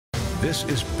This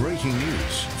is breaking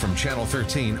news from Channel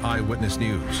 13 Eyewitness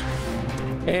News.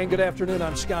 And good afternoon,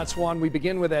 I'm Scott Swan. We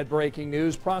begin with that breaking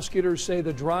news. Prosecutors say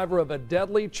the driver of a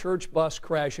deadly church bus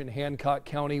crash in Hancock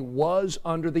County was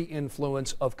under the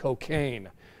influence of cocaine.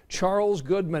 Charles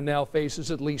Goodman now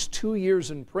faces at least 2 years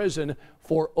in prison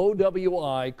for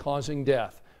OWI causing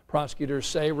death. Prosecutors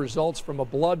say results from a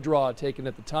blood draw taken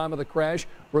at the time of the crash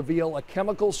reveal a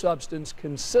chemical substance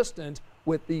consistent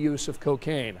with the use of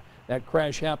cocaine. That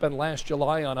crash happened last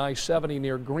July on I-70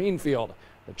 near Greenfield.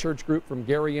 The church group from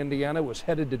Gary, Indiana was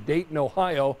headed to Dayton,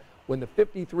 Ohio when the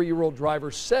 53-year-old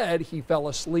driver said he fell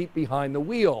asleep behind the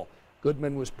wheel.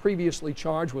 Goodman was previously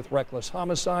charged with reckless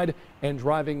homicide and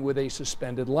driving with a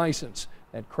suspended license.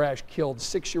 That crash killed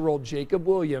 6-year-old Jacob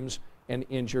Williams and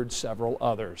injured several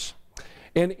others.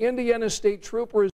 An Indiana state trooper